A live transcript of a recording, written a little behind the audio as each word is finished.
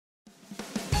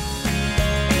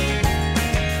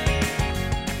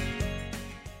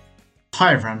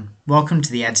Hi everyone, welcome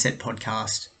to the AdSet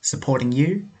podcast, supporting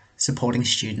you, supporting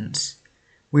students.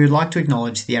 We would like to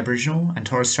acknowledge the Aboriginal and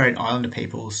Torres Strait Islander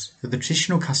peoples, who are the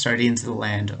traditional custodians of the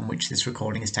land on which this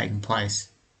recording is taking place.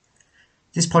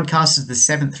 This podcast is the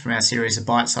 7th from our series of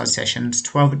bite-sized sessions,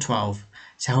 12 at 12,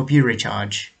 to help you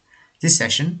recharge. This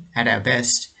session, at our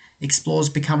best, explores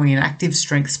becoming an active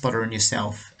strength spotter in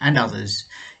yourself and others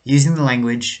using the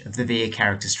language of the VIA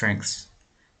character strengths.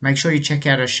 Make sure you check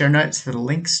out our show notes for the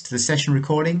links to the session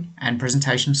recording and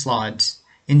presentation slides.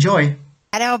 Enjoy!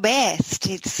 At our best,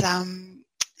 it's an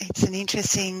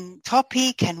interesting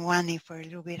topic, and one, if we're a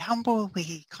little bit humble,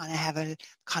 we kind of have a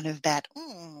kind of that,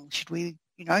 should we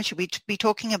be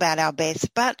talking about our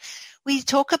best? But we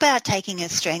talk about taking a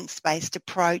strengths-based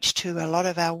approach to a lot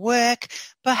of our work,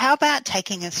 but how about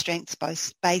taking a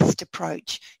strengths-based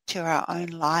approach to our own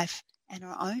life and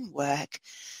our own work?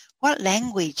 What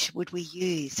language would we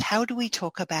use? How do we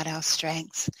talk about our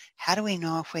strengths? How do we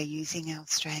know if we're using our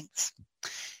strengths?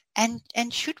 And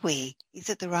should we? Is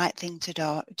it the right thing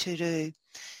to do?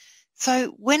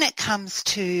 So when it comes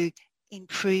to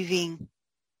improving,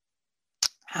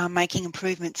 making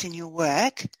improvements in your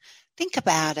work, think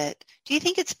about it. Do you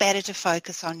think it's better to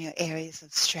focus on your areas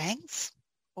of strengths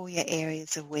or your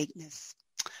areas of weakness?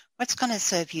 What's going to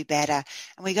serve you better?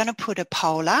 And we're going to put a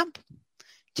poll up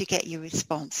to get your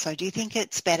response. So do you think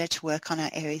it's better to work on our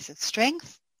areas of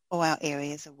strength or our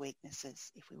areas of weaknesses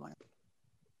if we want to?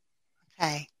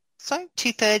 Okay, so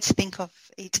 2/3 think of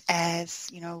it as,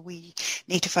 we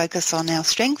need to focus on our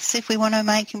strengths if we want to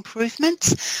make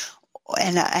improvements,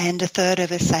 and a third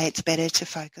of us say it's better to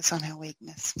focus on our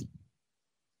weakness.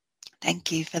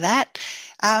 Thank you for that.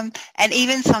 And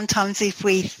even sometimes if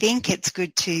we think it's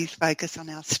good to focus on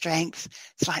our strengths,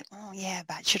 it's like,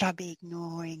 but should I be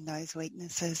ignoring those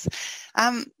weaknesses?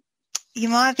 You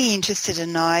might be interested to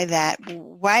know that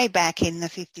way back in the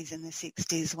 50s and the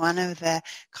 60s, one of the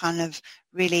kind of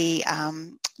really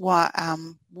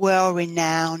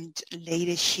well-renowned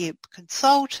leadership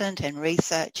consultant and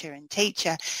researcher and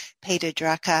teacher, Peter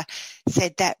Drucker,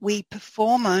 said that we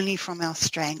perform only from our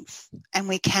strengths and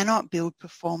we cannot build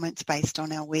performance based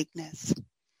on our weakness.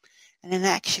 And then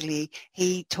actually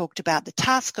he talked about the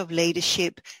task of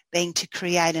leadership being to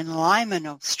create an alignment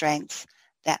of strengths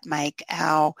that make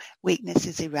our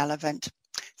weaknesses irrelevant.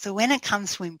 So when it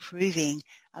comes to improving,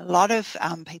 a lot of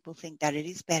people think that it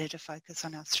is better to focus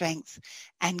on our strengths,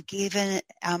 and given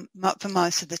for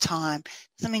most of the time,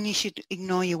 doesn't mean you should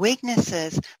ignore your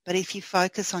weaknesses, but if you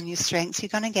focus on your strengths, you're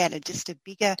going to get just a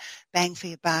bigger bang for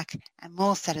your buck and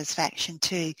more satisfaction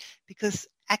too, because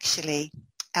actually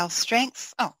our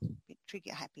strengths,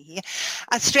 trigger happy here,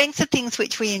 our strengths are things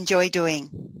which we enjoy doing,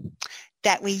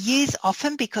 that we use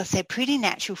often because they're pretty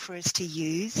natural for us to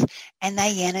use and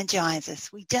they energize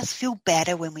us. We just feel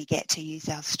better when we get to use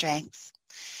our strengths.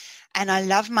 And I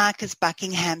love Marcus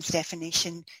Buckingham's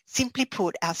definition. Simply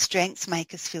put, our strengths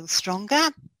make us feel stronger,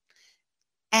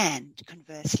 and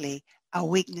conversely, our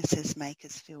weaknesses make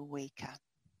us feel weaker.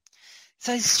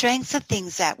 So strengths are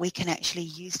things that we can actually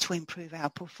use to improve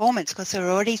our performance because they're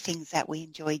already things that we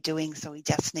enjoy doing, so we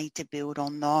just need to build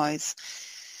on those.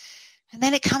 And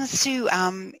then it comes to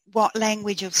what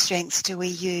language of strengths do we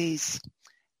use?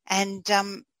 And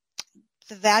the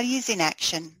values in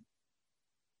action,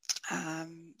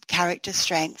 character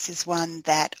strengths is one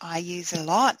that I use a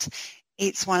lot.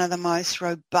 It's one of the most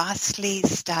robustly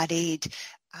studied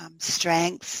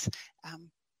strengths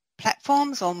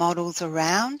platforms or models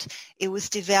around. It was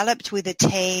developed with a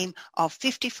team of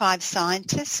 55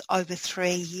 scientists over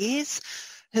 3 years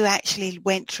who actually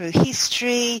went through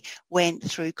history, went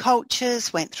through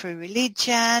cultures, went through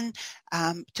religion,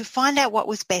 to find out what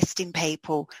was best in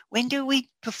people. When do we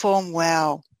perform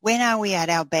well? When are we at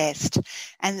our best?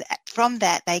 And from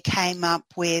that, they came up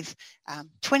with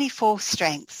 24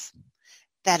 strengths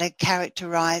that are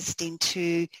characterized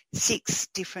into 6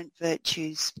 different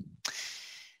virtues.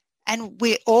 And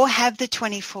we all have the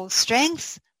 24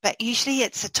 strengths, but usually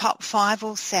it's the top 5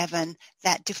 or 7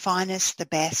 that define us the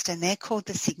best, and they're called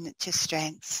the signature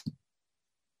strengths.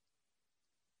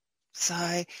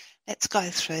 So let's go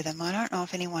through them. I don't know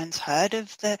if anyone's heard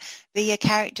of the VIA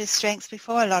character strengths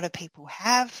before. A lot of people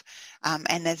have,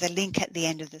 and there's a link at the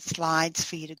end of the slides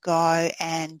for you to go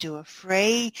and do a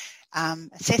free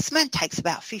assessment. It takes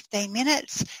about 15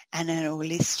 minutes, and then it will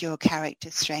list your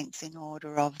character strengths in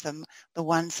order of them, the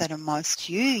ones that are most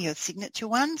your signature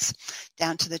ones,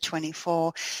 down to the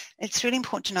 24. It's really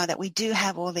important to know that we do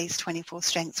have all these 24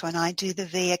 strengths. When I do the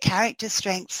VIA character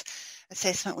strengths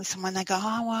assessment with someone, they go,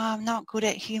 I'm not good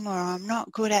at humour, or I'm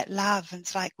not good at love. And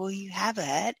it's like, well, you have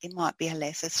it. It might be a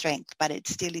lesser strength, but it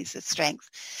still is a strength.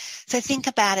 So think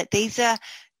about it. These are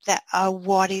that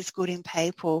what is good in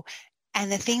people.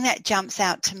 And the thing that jumps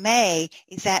out to me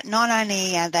is that not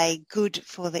only are they good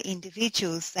for the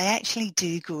individuals, they actually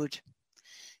do good.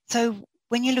 So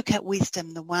when you look at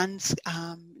wisdom, the ones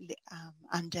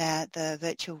under the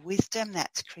virtue of wisdom,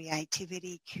 that's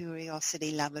creativity,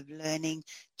 curiosity, love of learning,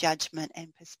 judgment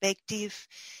and perspective.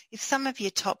 If some of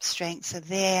your top strengths are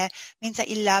there, it means that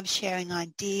you love sharing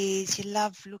ideas, you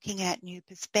love looking at new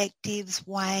perspectives,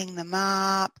 weighing them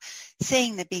up,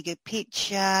 seeing the bigger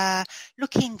picture,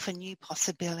 looking for new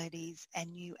possibilities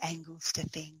and new angles to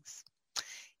things.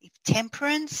 If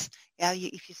temperance,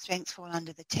 if your strengths fall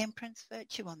under the temperance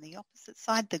virtue on the opposite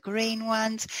side, the green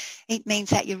ones, it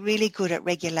means that you're really good at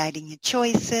regulating your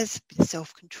choices,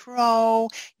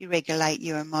 self-control, you regulate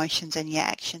your emotions and your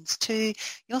actions too.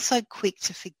 You're also quick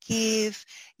to forgive.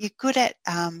 You're good at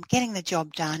getting the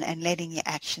job done and letting your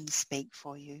actions speak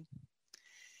for you.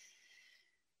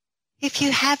 If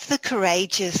you have the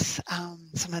courageous,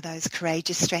 some of those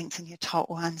courageous strengths in your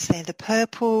top ones, they're the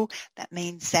purple. That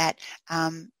means that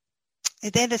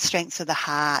they're the strengths of the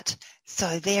heart.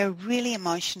 So they're really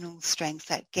emotional strengths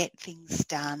that get things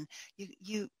done.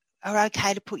 You are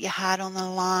okay to put your heart on the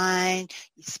line.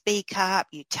 You speak up.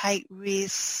 You take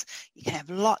risks. You can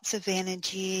have lots of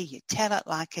energy. You tell it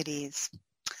like it is.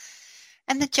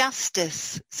 And the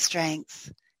justice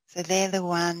strengths. So they're the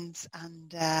ones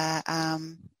under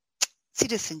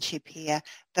citizenship here,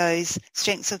 those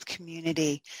strengths of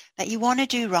community, that you want to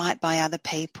do right by other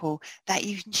people, that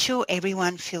you ensure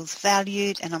everyone feels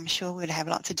valued, and I'm sure we'd have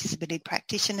lots of disability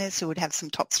practitioners who would have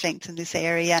some top strengths in this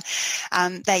area,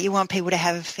 that you want people to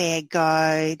have a fair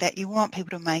go, that you want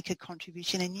people to make a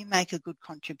contribution, and you make a good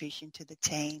contribution to the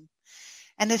team.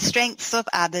 And the strengths of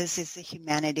others is the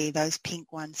humanity, those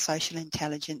pink ones, social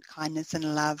intelligence, kindness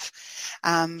and love.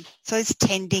 So it's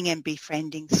tending and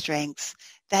befriending strengths,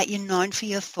 that you're known for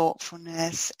your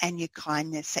thoughtfulness and your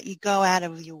kindness, that you go out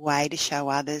of your way to show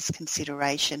others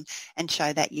consideration and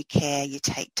show that you care, you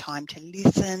take time to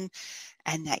listen,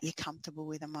 and that you're comfortable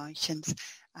with emotions.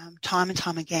 Time and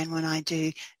time again when I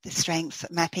do the strengths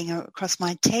mapping across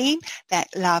my team, that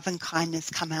love and kindness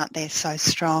come out there so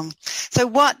strong. So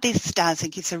what this does, it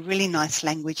gives a really nice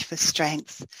language for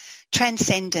strengths.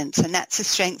 Transcendence, and that's the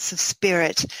strengths of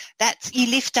spirit. That's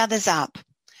you lift others up.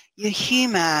 Your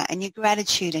humour and your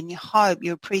gratitude and your hope,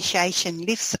 your appreciation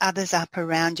lifts others up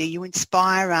around you. You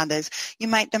inspire others. You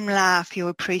make them laugh. You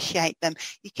appreciate them.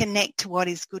 You connect to what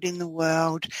is good in the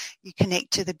world. You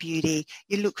connect to the beauty.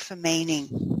 You look for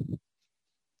meaning.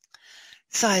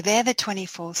 So they're the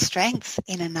 24 strengths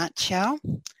in a nutshell.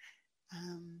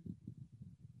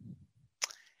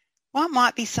 What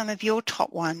might be some of your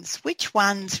top ones? Which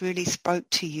ones really spoke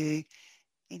to you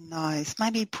in those?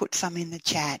 Maybe put some in the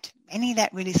chat. Any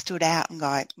that really stood out and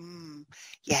go,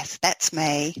 yes, that's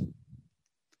me.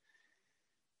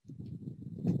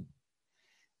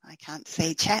 I can't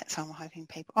see chat, so I'm hoping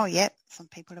people, some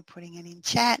people are putting it in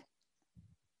chat.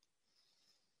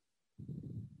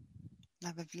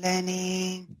 Love of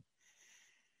learning.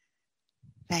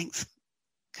 Thanks,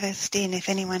 Kirsty. And if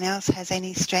anyone else has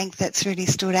any strength that's really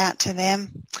stood out to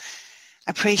them.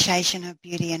 Appreciation of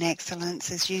beauty and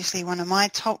excellence is usually one of my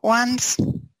top ones.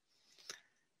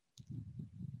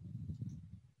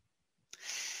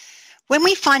 When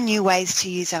we find new ways to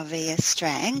use our VS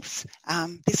strengths,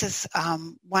 this is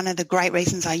one of the great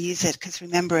reasons I use it, because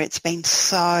remember, it's been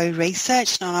so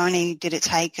researched. Not only did it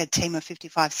take a team of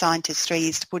 55 scientists 3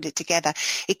 years to put it together,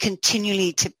 it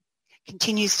continues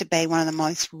to be one of the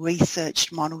most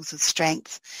researched models of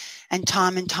strength. And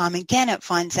time again, it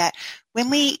finds that when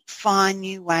we find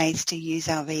new ways to use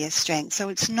our VS strength, so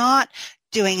it's not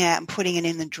doing it and putting it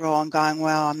in the drawer and going,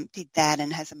 well, I did that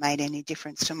and hasn't made any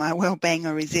difference to my well-being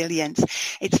or resilience.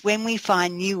 It's when we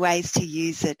find new ways to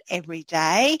use it every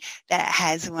day that it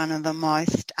has one of the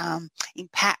most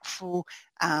impactful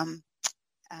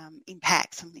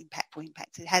impacts.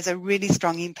 It has a really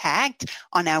strong impact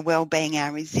on our well-being,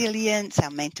 our resilience,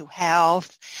 our mental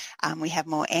health. We have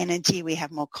more energy, we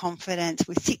have more confidence,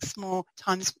 we're 6 more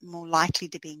times more likely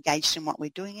to be engaged in what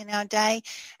we're doing in our day,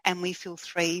 and we feel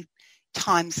 3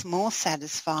 times more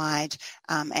satisfied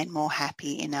and more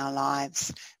happy in our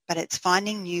lives. But it's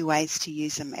finding new ways to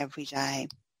use them every day.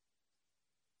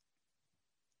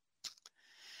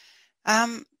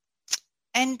 And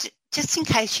just in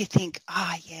case you think,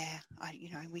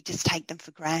 we just take them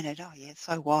for granted. Oh, yeah,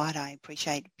 so what? I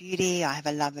appreciate beauty. I have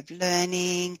a love of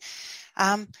learning.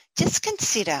 Just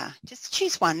consider, just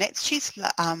choose one. Let's choose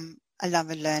a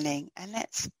love of learning, and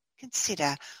let's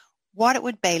consider what it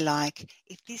would be like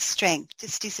if this strength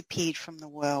just disappeared from the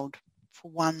world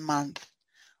for 1 month.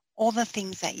 All the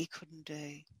things that you couldn't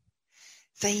do.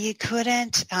 So you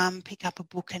couldn't pick up a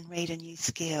book and read a new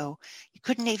skill. You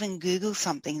couldn't even Google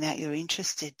something that you're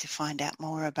interested to find out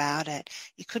more about it.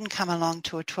 You couldn't come along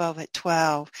to a 12 at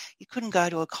 12. You couldn't go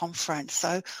to a conference.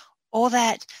 So all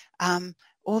that,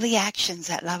 all the actions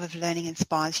that love of learning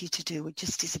inspires you to do would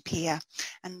just disappear.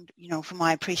 And, you know, from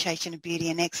my appreciation of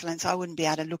beauty and excellence, I wouldn't be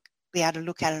able to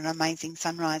look at an amazing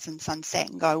sunrise and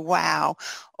sunset and go, wow,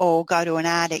 or go to an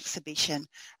art exhibition,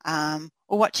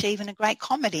 or watch even a great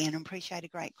comedy and appreciate a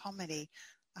great comedy.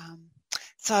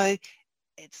 So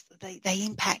they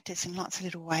impact us in lots of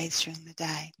little ways during the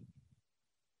day.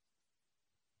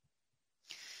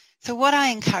 So what I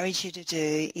encourage you to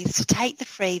do is to take the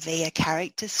free VIA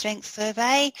Character Strength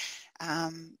Survey,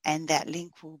 and that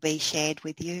link will be shared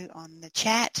with you on the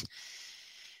chat.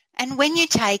 And when you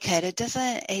take it,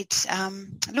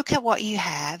 look at what you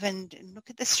have and look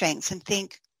at the strengths and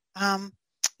think,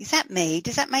 is that me?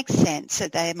 Does that make sense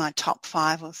that they're my top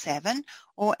 5 or 7?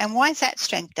 And why is that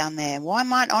strength down there? Why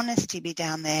might honesty be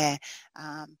down there?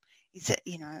 Is it,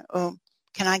 you know, or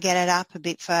can I get it up a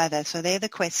bit further? So they're the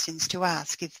questions to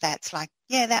ask. If that's like,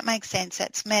 yeah, that makes sense,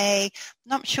 that's me. I'm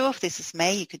not sure if this is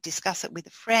me. You could discuss it with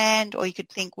a friend, or you could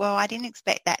think, well, I didn't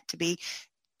expect that to be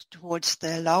towards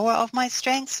the lower of my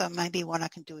strengths, so maybe what I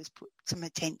can do is put some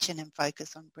attention and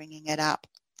focus on bringing it up.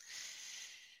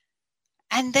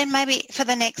 And then maybe for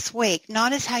the next week,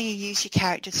 notice how you use your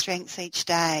character strengths each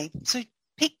day. So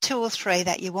pick 2 or 3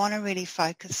 that you want to really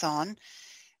focus on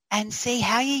and see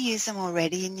how you use them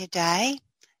already in your day,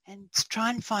 and try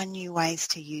and find new ways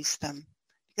to use them,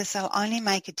 because they'll only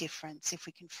make a difference if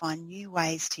we can find new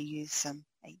ways to use them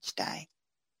each day.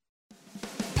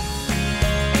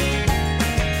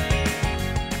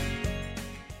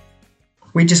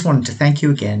 We just wanted to thank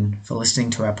you again for listening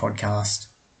to our podcast.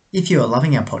 If you are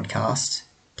loving our podcast,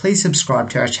 please subscribe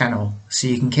to our channel so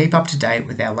you can keep up to date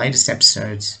with our latest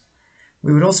episodes.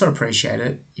 We would also appreciate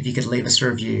it if you could leave us a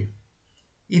review.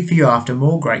 If you're after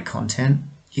more great content,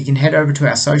 you can head over to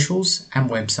our socials and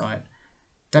website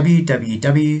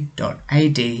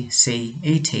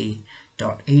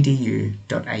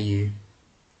www.adcet.edu.au.